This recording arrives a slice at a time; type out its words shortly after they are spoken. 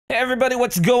Hey everybody,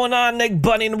 what's going on? Nick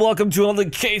Bunyun, welcome to another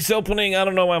case opening. I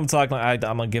don't know why I'm talking. I'm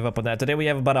gonna give up on that. Today we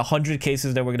have about 100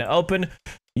 cases that we're gonna open.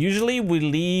 Usually we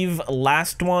leave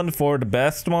last one for the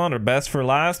best one, or best for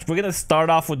last. We're gonna start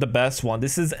off with the best one.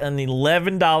 This is an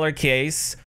 $11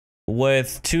 case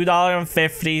with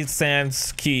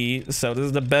 $2.50 key. So this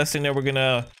is the best thing that we're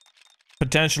gonna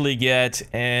potentially get,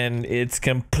 and it's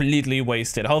completely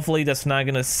wasted. Hopefully that's not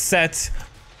gonna set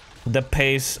the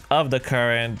pace of the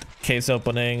current case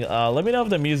opening. Let me know if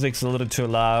the music's a little too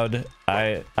loud.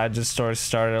 I just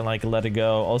started and like let it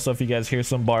go. Also, if you guys hear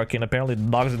some barking, apparently the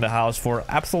dog's in the house for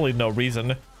absolutely no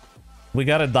reason. We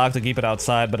got a dog to keep it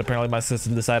outside, but apparently my sister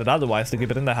decided otherwise to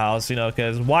keep it in the house, you know,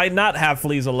 because why not have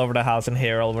fleas all over the house and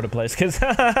hair all over the place? Because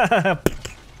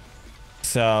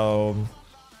so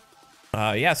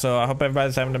yeah, so I hope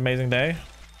everybody's having an amazing day.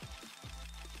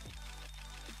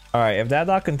 Alright, if that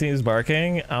dog continues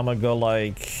barking, I'm gonna go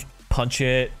like punch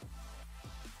it.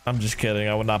 I'm just kidding,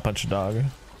 I would not punch a dog.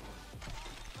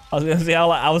 I was gonna say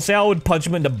I would say I would punch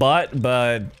him in the butt,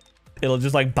 but it'll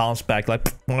just like bounce back like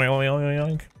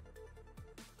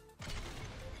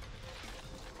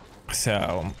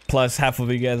so plus half of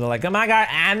you guys are like, oh my god,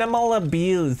 animal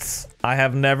abuse. I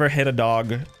have never hit a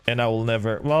dog, and I will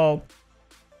never. Well,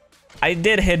 I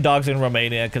did hit dogs in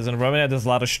Romania, because in Romania there's a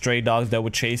lot of stray dogs that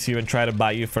would chase you and try to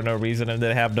bite you for no reason, and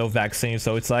they have no vaccine.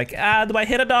 So it's like, do I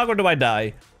hit a dog or do I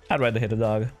die? I'd rather hit a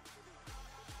dog.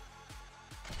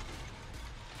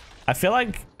 I feel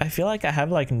like I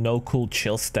have like no cool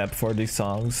chill step for these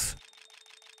songs,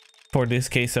 for these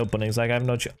case openings. Like I have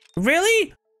no chill.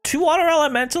 Really? 2 water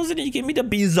elementals and you give me the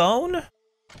B zone?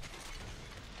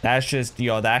 That's just,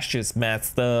 yo, that's just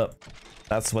messed up.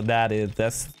 That's what that is.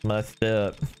 That's messed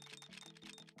up.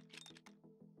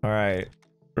 All right,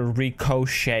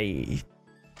 ricochet.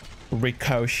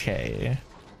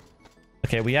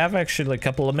 Okay, we have actually a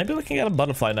couple of, maybe we can get a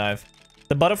butterfly knife.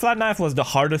 The butterfly knife was the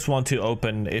hardest one to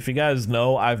open. If you guys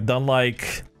know, I've done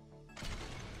like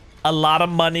a lot of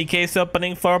money case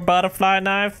opening for a butterfly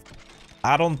knife.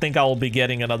 I don't think I will be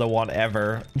getting another one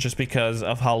ever, just because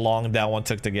of how long that one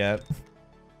took to get.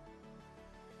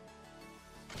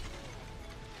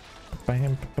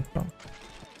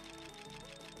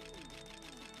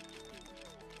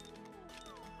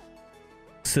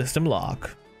 System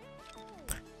lock.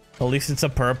 At least it's a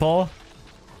purple.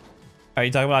 Are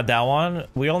you talking about that one?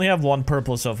 We only have one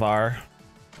purple so far,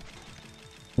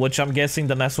 which I'm guessing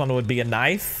the next one would be a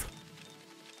knife.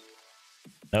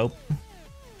 Nope.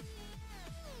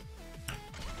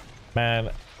 Man,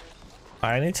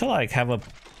 I need to like have a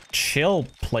chill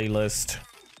playlist.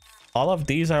 All of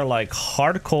these are like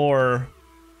hardcore.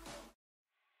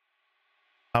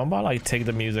 I'm about to like take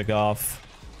the music off.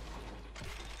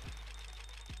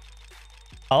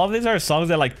 All of these are songs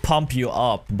that like pump you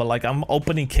up, but like I'm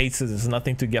opening cases, there's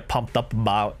nothing to get pumped up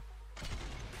about.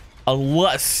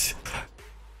 Unless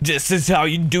this is how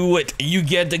you do it. You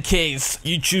get the case,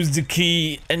 you choose the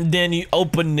key, and then you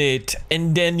open it,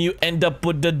 and then you end up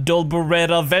with the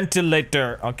Dolberetta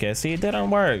ventilator. Okay, see, it didn't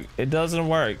work. It doesn't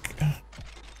work.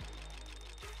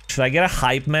 Should I get a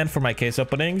hype man for my case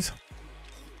openings?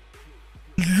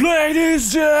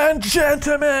 Ladies and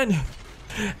gentlemen,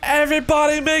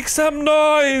 everybody make some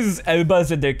noise.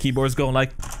 Everybody's at their keyboards going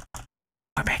like,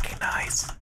 we're making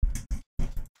noise.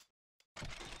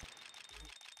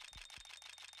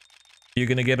 You're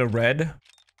gonna get a red?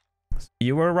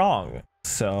 You were wrong.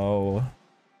 So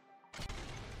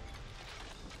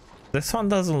this one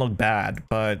doesn't look bad,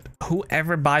 but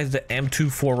whoever buys the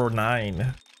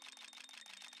M249.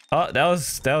 Oh, that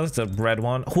was the red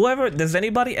one. Whoever, does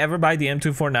anybody ever buy the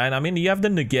M249? I mean, you have the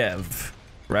Negev,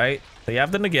 right? So you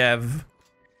have the Negev.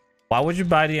 Why would you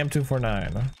buy the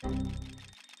M249?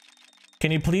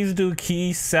 Can you please do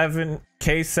key 7,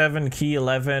 K7, key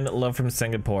 11, love from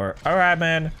Singapore? All right,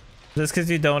 man. Just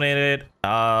because you donated, do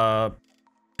I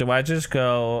just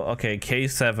go, okay,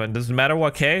 K7, doesn't matter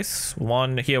what case.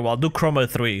 One here, well, I'll do chroma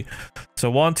 3.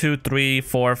 So 1, 2, 3,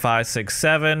 4, 5, 6,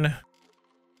 7.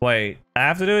 Wait, I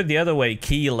have to do it the other way,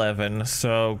 key 11.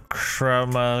 So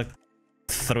chroma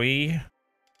 3.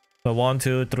 So 1,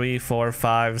 2, 3, 4,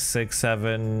 5, 6,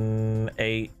 7,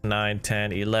 8, 9,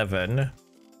 10, 11.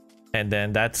 And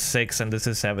then that's 6 and this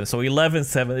is 7. So 11,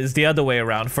 7 is the other way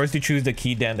around. First you choose the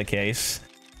key, then the case.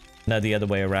 Not the other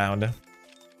way around.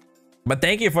 But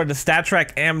thank you for the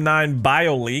StatTrak M9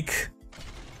 bio leak.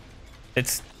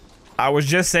 I was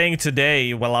just saying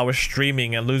today while I was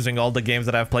streaming and losing all the games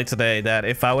that I've played today that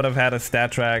if I would have had a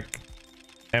StatTrak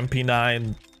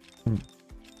MP9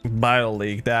 bio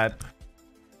leak, that,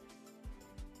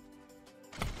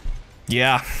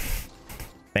 yeah,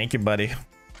 thank you, buddy.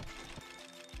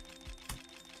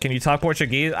 Can you talk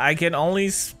Portuguese? I can only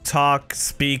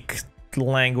speak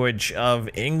language of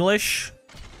English.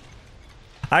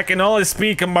 I can only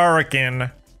speak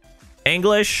American.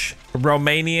 English,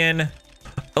 Romanian,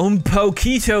 un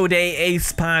poquito de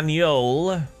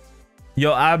español.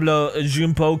 Yo hablo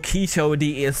un poquito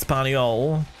de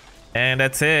español. And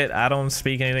that's it. I don't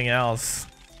speak anything else.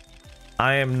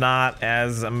 I am not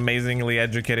as amazingly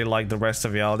educated like the rest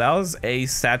of y'all. That was a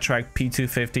StatTrak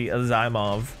P250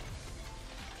 Azimov.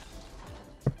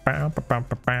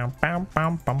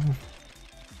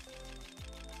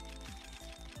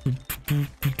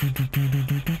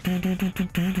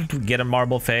 Get a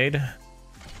marble fade.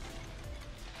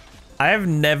 I have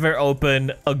never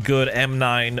opened a good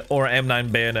M9 or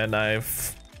M9 bayonet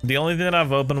knife. The only thing that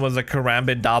I've opened was a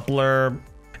Karambit Doppler,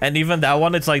 and even that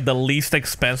one, it's like the least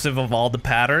expensive of all the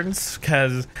patterns,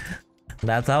 because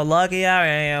that's how lucky I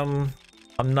am.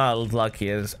 I'm not as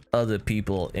lucky as other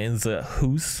people in the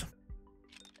house.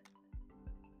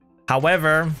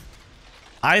 However,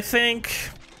 I think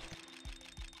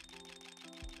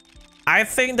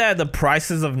that the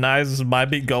prices of knives might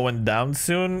be going down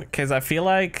soon, because I feel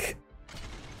like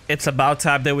it's about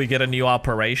time that we get a new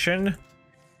operation.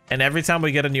 And every time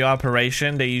we get a new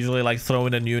operation, they usually like throw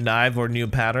in a new knife or new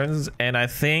patterns. And I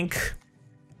think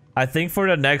for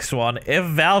the next one, if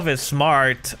Valve is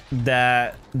smart,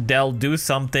 that they'll do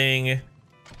something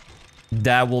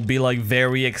that will be like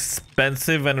very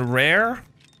expensive and rare.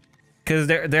 Because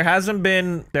there hasn't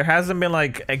been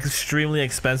like extremely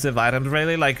expensive items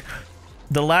really. Like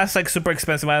the last like super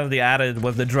expensive item they added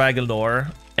was the Dragon Lore,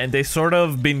 and they sort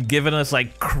of been giving us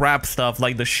like crap stuff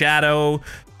like the shadow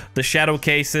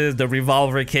cases, the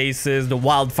revolver cases, the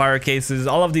wildfire cases.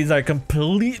 All of these are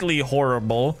completely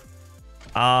horrible.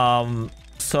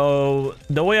 So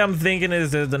the way I'm thinking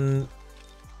is that the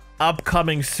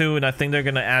upcoming soon, I think they're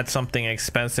gonna add something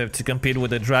expensive to compete with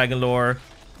the Dragon Lore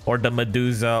or the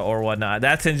Medusa or whatnot.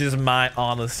 That's in just my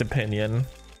honest opinion.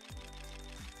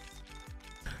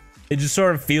 It just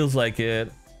sort of feels like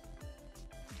it.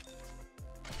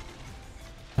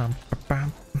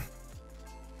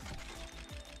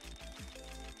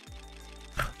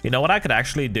 You know what I could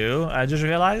actually do? I just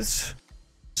realized.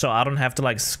 So I don't have to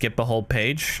like skip a whole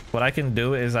page. What I can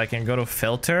do is I can go to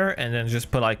filter and then just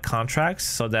put like contracts.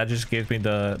 So that just gives me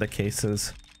the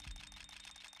cases.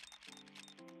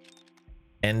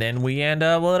 And then we end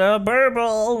up with a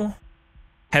purple.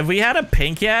 Have we had a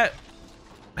pink yet?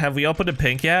 Have we opened a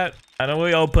pink yet? I know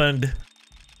we opened,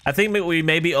 I think we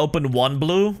maybe opened one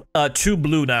blue, two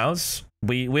blue nows.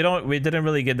 We didn't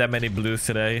really get that many blues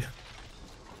today.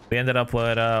 We ended up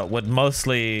with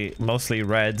mostly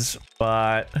reds,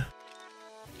 but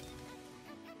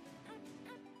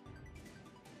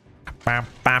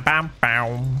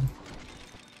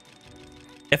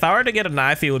if I were to get a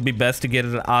knife, it would be best to get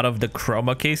it out of the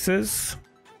chroma cases.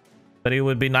 But it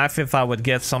would be nice if I would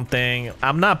get something.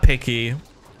 I'm not picky.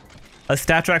 A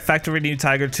StatTrak factory new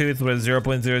tiger tooth with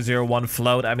 0.001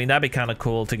 float. I mean, that'd be kind of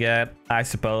cool to get, I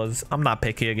suppose. I'm not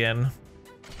picky again.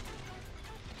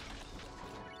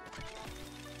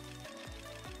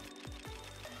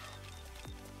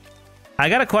 I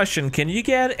got a question. Can you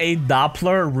get a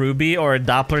Doppler Ruby or a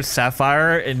Doppler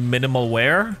Sapphire in minimal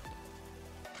wear?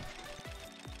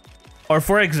 Or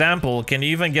for example, can you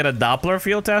even get a Doppler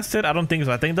field tested? I don't think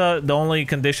so. I think the only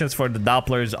conditions for the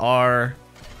Dopplers are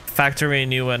factory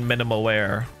new and minimal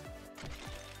wear.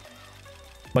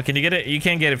 But can you get it? You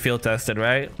can't get it field tested,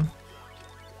 right?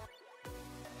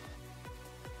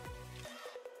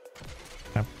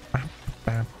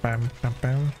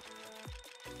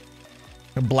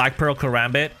 Black Pearl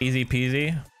Karambit, easy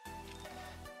peasy.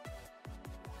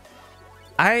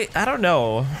 I don't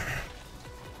know.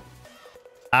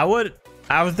 I would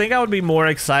think I would be more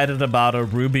excited about a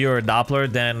Ruby or a Doppler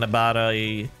than about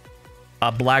a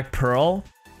Black Pearl,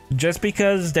 just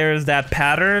because there's that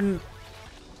pattern.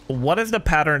 What is the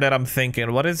pattern that I'm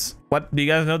thinking? What do you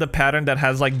guys know the pattern that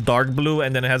has like dark blue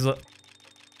and then it has a...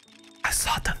 I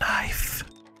saw the knife.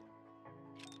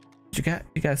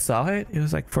 You guys saw it? It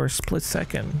was like for a split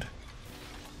second.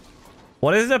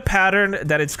 What is the pattern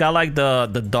that it's got like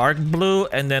the dark blue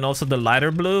and then also the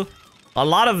lighter blue? A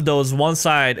lot of those, one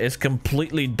side is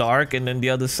completely dark and then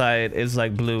the other side is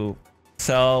like blue.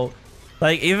 So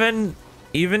like even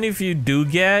if you do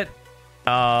get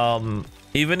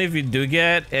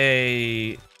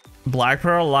a Black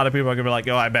Pearl, a lot of people are gonna be like,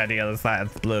 oh, I bet the other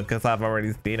side's blue because I've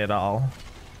already seen it all.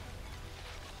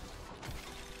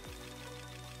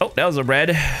 Oh, that was a red,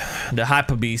 the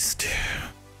Hyper Beast.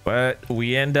 But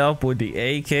we end up with the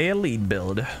AK Elite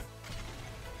build.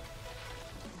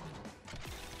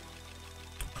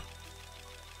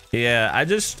 Yeah,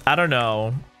 I don't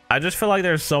know. I just feel like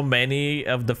there's so many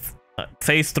of the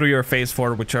phase 3 or phase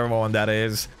 4, whichever one that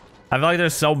is. I feel like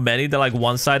there's so many that like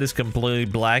one side is completely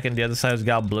black and the other side has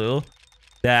got blue,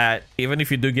 that even if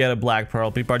you do get a black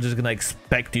pearl, people are just gonna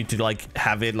expect you to like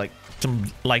have it like some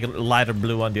like lighter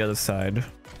blue on the other side.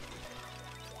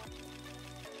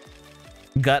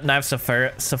 Gut knife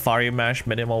safari mesh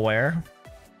minimal wear.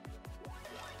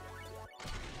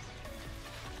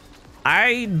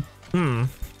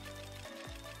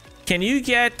 Can you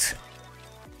get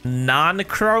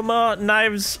non-chroma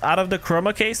knives out of the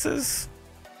chroma cases?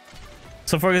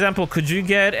 So for example, could you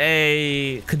get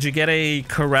a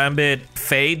karambit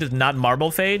fade, not marble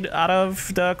fade, out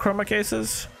of the chroma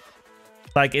cases?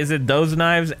 Like, is it those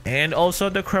knives and also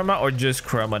the chroma, or just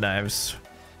chroma knives?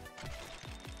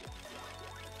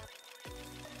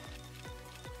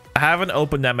 I haven't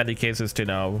opened that many cases to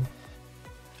know.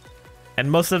 And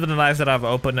most of the knives that I've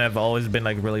opened have always been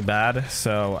like really bad,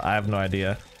 so I have no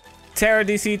idea. Terra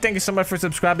DC, thank you so much for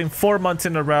subscribing 4 months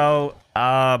in a row.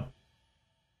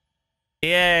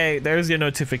 Yay, there's your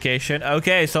notification.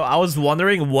 Okay, so I was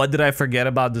wondering, what did I forget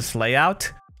about this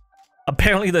layout?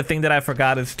 Apparently the thing that I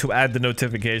forgot is to add the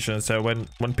notification. So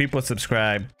when people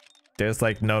subscribe, there's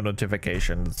like no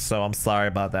notifications. So I'm sorry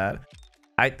about that.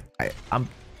 I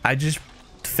just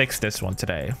fixed this one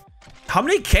today. How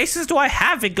many cases do I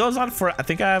have? It goes on for, I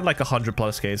think I have like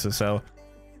 100+ cases, so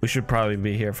we should probably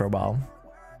be here for a while.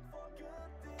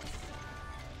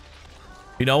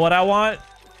 You know what I want?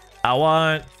 I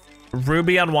want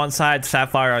ruby on one side,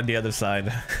 sapphire on the other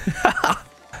side.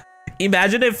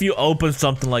 Imagine if you open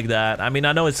something like that. I mean,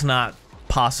 I know it's not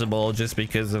possible just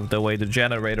because of the way the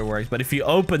generator works, but if you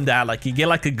open that, like you get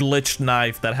like a glitched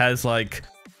knife that has like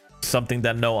something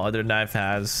that no other knife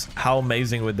has. How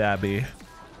amazing would that be?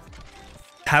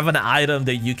 Have an item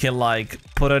that you can like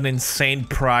put an insane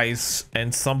price,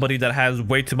 and somebody that has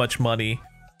way too much money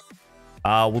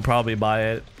will probably buy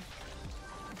it.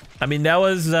 I mean, that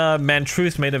was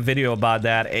Mantruth made a video about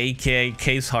that AK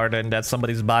case hardened that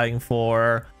somebody's buying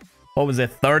for, what was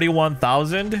it,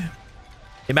 31,000?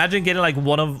 Imagine getting like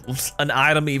an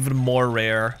item even more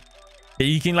rare.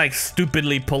 You can like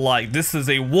stupidly pull like, this is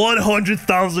a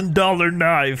 $100,000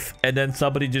 knife, and then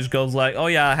somebody just goes like, oh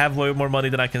yeah, I have way more money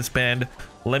than I can spend,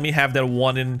 let me have that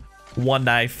one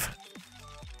knife.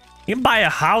 You can buy a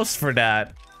house for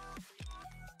that.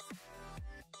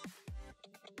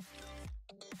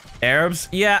 Arabs?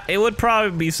 Yeah, it would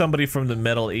probably be somebody from the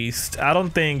Middle East. I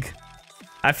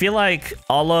feel like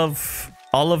all of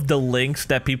the links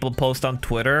that people post on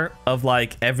Twitter of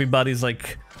like everybody's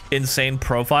like insane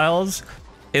profiles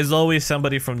is always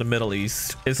somebody from the Middle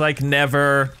East. It's like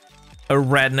never a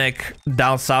redneck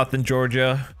down south in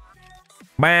Georgia.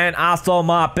 Man, I saw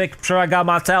my picture, I got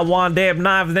myself one damn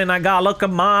knife, then I got look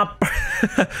at my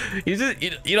you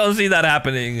don't see that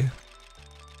happening.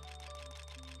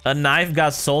 A knife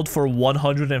got sold for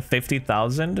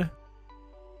 150,000.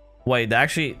 Wait,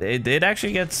 it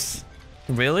actually gets,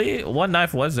 really? What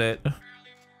knife was it?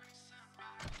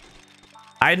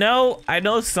 I know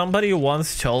somebody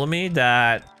once told me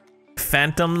that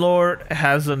Phantom Lord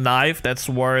has a knife that's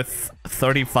worth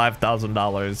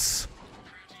 $35,000.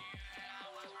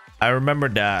 I remember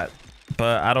that,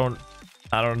 but I don't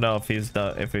know if if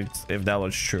that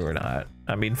was true or not.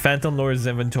 I mean, Phantom Lord's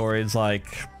inventory is like,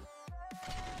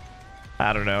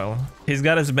 I don't know. He's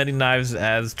got as many knives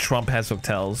as Trump has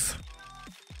hotels.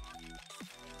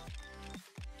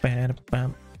 I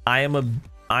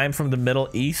am from the Middle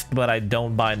East, but I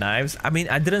don't buy knives. I mean,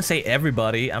 I didn't say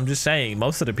everybody. I'm just saying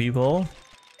most of the people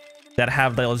that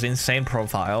have those insane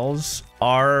profiles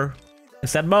are, I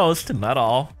said most, not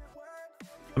all.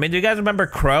 I mean, do you guys remember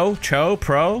Crow?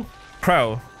 Crow,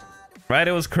 right?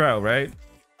 It was Crow, right?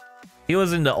 He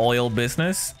was in the oil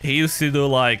business. He used to do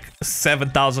like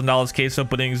 $7,000 case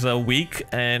openings a week,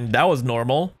 and that was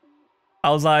normal. I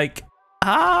was like,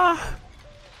 yeah,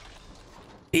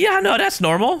 no, that's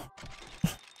normal.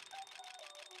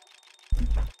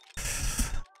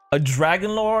 A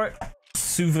Dragon Lord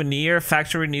souvenir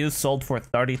factory news sold for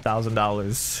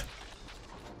 $30,000.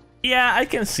 Yeah, I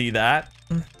can see that.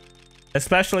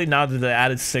 Especially now that they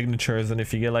added signatures, and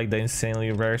if you get like the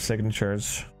insanely rare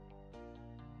signatures.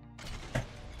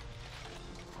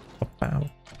 Wow.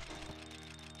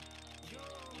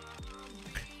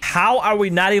 How are we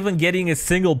not even getting a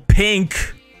single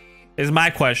pink is my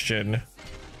question.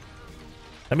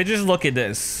 Let me just look at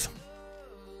this.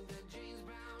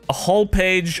 A whole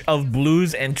page of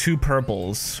blues and 2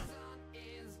 purples.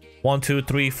 1, 2,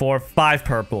 3, 4, 5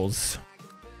 purples.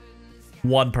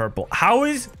 1 purple. How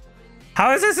is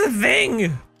this a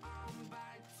thing?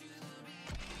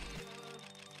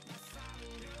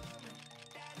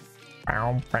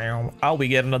 Oh, we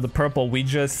get another purple. We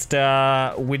just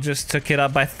took it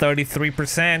up by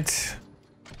 33%.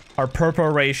 Our purple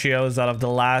ratios out of the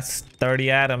last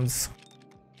 30 atoms.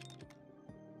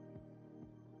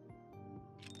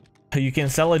 You can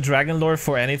sell a dragon lore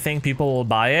for anything, people will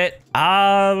buy it.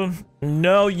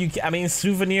 No, I mean,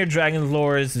 souvenir dragon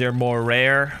lores, they're more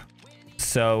rare.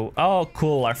 So, oh,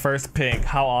 cool, our first pink.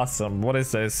 How awesome. What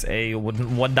is this? A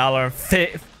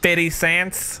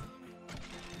 $1.50?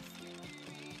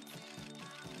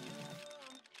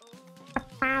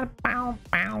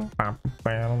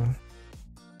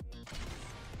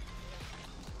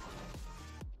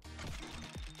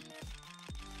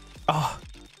 Oh,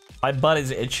 my butt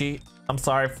is itchy. I'm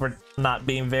sorry for not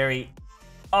being very...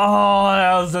 Oh,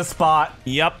 that was the spot.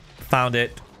 Yep, found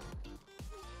it.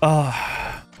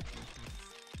 Oh.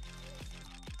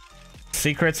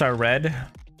 Secrets are red.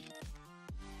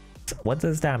 What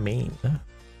does that mean?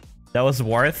 That was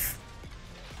worth?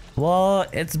 Well,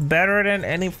 it's better than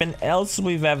anything else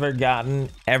we've ever gotten,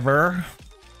 ever.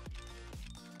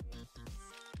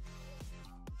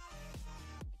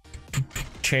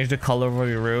 Change the color of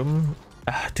your room.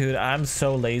 Dude, I'm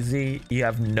so lazy. You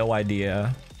have no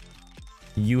idea.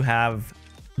 You have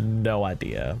no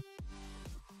idea.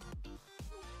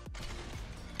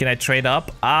 Can I trade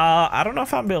up? I don't know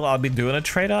if I'll be doing a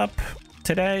trade up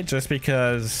today, just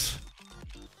because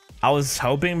I was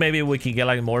hoping maybe we could get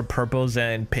like more purples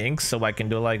and pinks so I can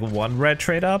do like one red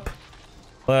trade up.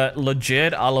 But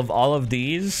legit, all of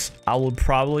these, I will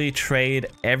probably trade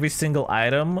every single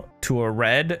item to a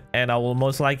red, and I will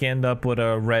most likely end up with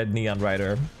a red Neon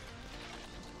Rider.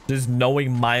 Just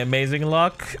knowing my amazing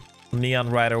luck, Neon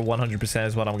Rider 100%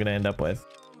 is what I'm gonna end up with.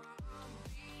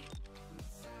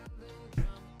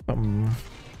 I'm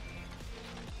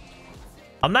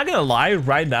not gonna lie,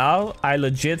 right now, I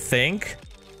legit think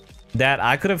that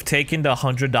I could have taken the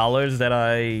 $100 that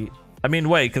I mean,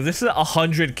 wait, because this is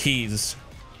 100 keys.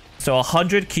 So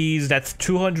 100 keys, that's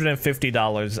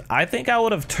 $250. I think I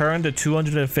would have turned the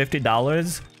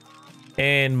 $250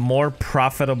 in more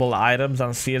profitable items on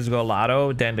CSGO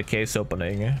Lotto than the case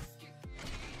opening.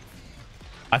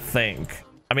 I think.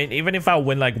 I mean, even if I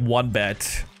win like one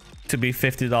bet to be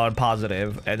 $50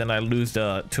 positive and then I lose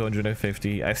the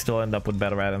 250, I still end up with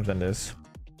better items than this.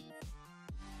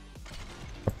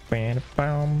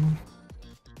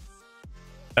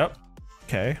 Oh,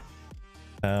 okay.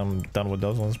 Done with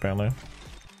those ones apparently.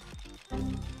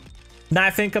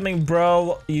 Knife incoming,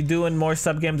 bro. You doing more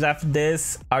sub games after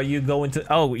this? Are you going to...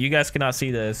 Oh, you guys cannot see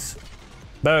this.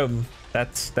 Boom.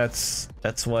 That's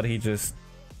what he just...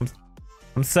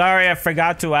 I'm sorry, I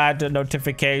forgot to add the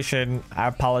notification. I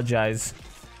apologize.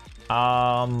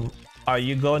 Are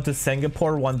you going to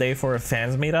Singapore one day for a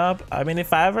fans meetup? I mean,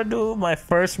 if I ever do, my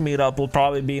first meetup will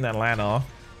probably be in Atlanta.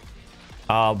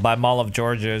 By Mall of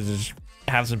Georgia. Just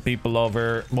have some people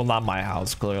over. Well, not my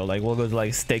house, clearly. Like, we'll go to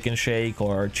like Steak and Shake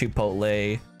or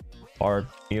Chipotle, or,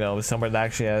 you know, somewhere that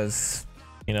actually has,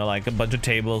 you know, like a bunch of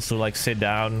tables to like sit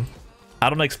down. I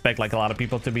don't expect like a lot of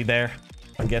people to be there.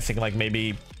 I'm guessing like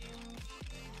maybe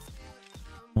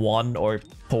 1 or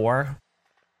 4.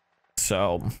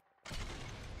 So,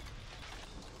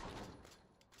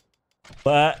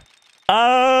 but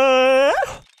I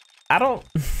don't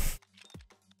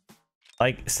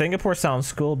like, Singapore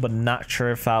sounds cool, but not sure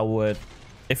if I would,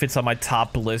 if it's on my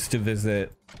top list to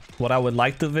visit. What I would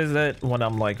like to visit when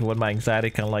I'm like, when my anxiety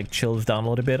kind of like chills down a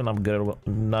little bit and I'm good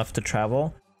enough to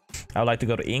travel, I would like to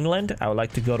go to England. I would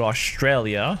like to go to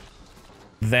Australia.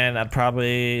 Then I'd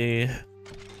probably,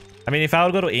 I mean, if I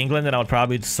would go to England, then I would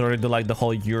probably sort of do like the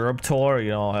whole Europe tour.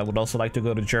 You know, I would also like to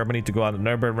go to Germany to go on the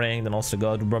Nürburgring, then also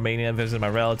go to Romania and visit my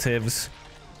relatives.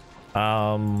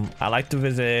 I like to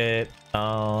visit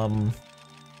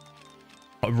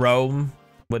Rome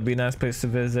would be a nice place to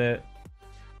visit.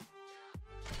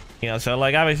 You know, so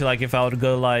like obviously, like if I would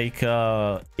go like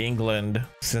England,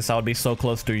 since I would be so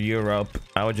close to Europe,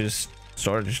 I would just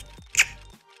sort of just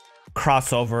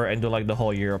cross over and do like the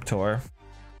whole Europe tour.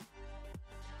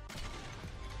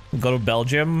 Go to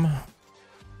Belgium.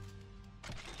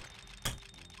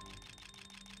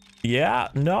 Yeah,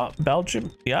 no,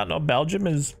 Belgium. Yeah, no, Belgium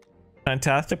is a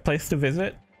fantastic place to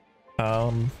visit.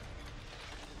 It's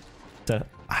a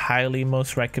highly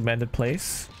most recommended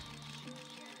place.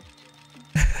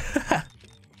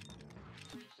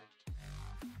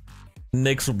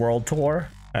 Nick's World Tour.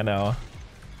 I know.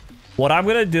 What I'm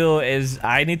gonna do is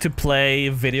I need to play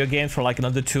video games for like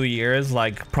another 2 years,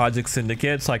 like Project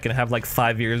Syndicate, so I can have like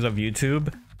 5 years of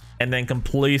YouTube, and then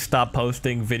completely stop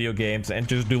posting video games and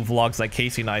just do vlogs like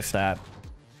Casey Neistat.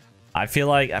 I feel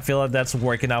like that's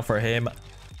working out for him.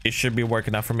 It should be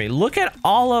working out for me. Look at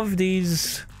all of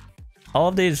these All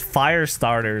of these fire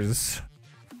starters.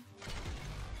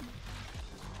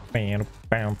 Do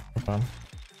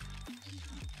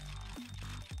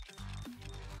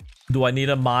I need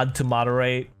a mod to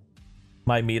moderate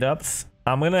my meetups?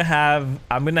 I'm gonna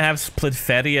have Split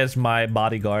Fetty as my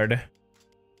bodyguard.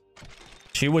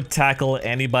 She would tackle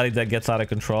anybody that gets out of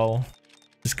control.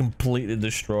 Just completely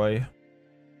destroy.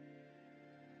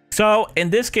 So in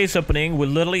this case opening, we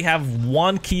literally have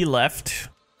one key left,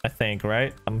 I think,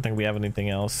 right? I don't think we have anything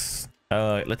else.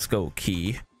 Let's go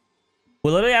key.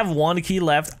 We literally have one key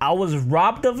left. I was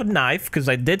robbed of a knife because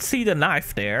I did see the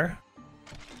knife there.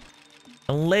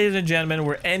 And ladies and gentlemen,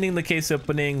 we're ending the case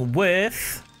opening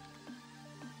with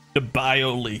the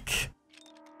bio leak.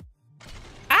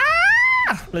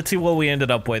 Ah! Let's see what we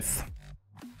ended up with.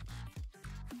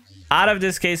 Out of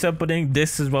this case opening,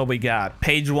 this is what we got.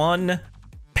 Page 1,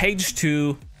 page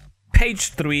 2, page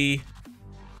 3,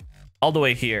 all the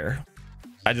way here.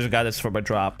 I just got this from a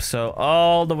drop. So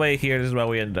all the way here, this is what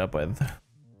we ended up with.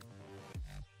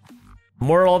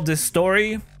 Moral of this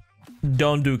story,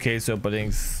 don't do case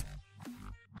openings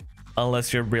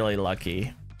unless you're really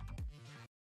lucky.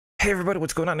 Hey everybody,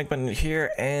 what's going on? Nick Bunyun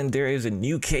here, and there is a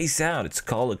new case out. It's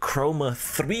called a Chroma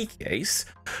 3 case,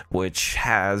 which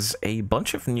has a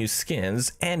bunch of new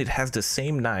skins, and it has the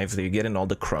same knives that you get in all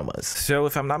the Chromas. So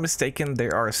if I'm not mistaken,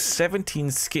 there are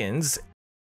 17 skins,